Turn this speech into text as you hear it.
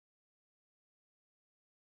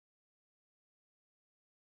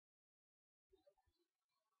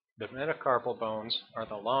The metacarpal bones are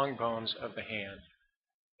the long bones of the hand.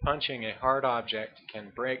 Punching a hard object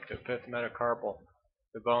can break the fifth metacarpal,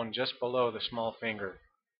 the bone just below the small finger.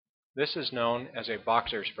 This is known as a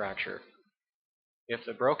boxer's fracture. If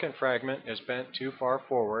the broken fragment is bent too far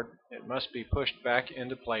forward, it must be pushed back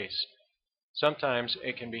into place. Sometimes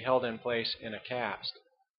it can be held in place in a cast.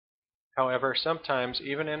 However, sometimes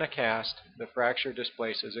even in a cast, the fracture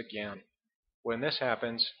displaces again. When this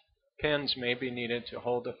happens, pins may be needed to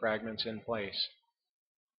hold the fragments in place.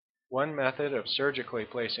 One method of surgically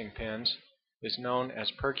placing pins is known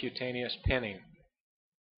as percutaneous pinning.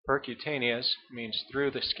 Percutaneous means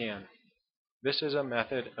through the skin. This is a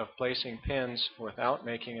method of placing pins without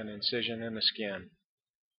making an incision in the skin.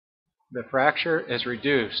 The fracture is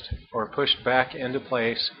reduced or pushed back into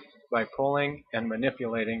place by pulling and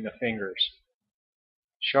manipulating the fingers.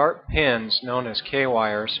 Sharp pins known as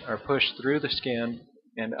K-wires are pushed through the skin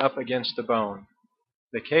and up against the bone.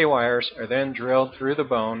 The K-wires are then drilled through the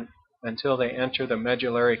bone until they enter the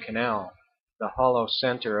medullary canal, the hollow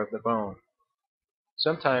center of the bone.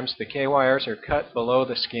 Sometimes the K-wires are cut below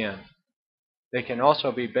the skin. They can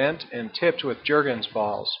also be bent and tipped with Juergens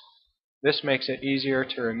balls. This makes it easier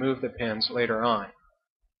to remove the pins later on.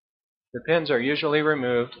 The pins are usually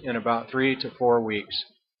removed in about 3 to 4 weeks.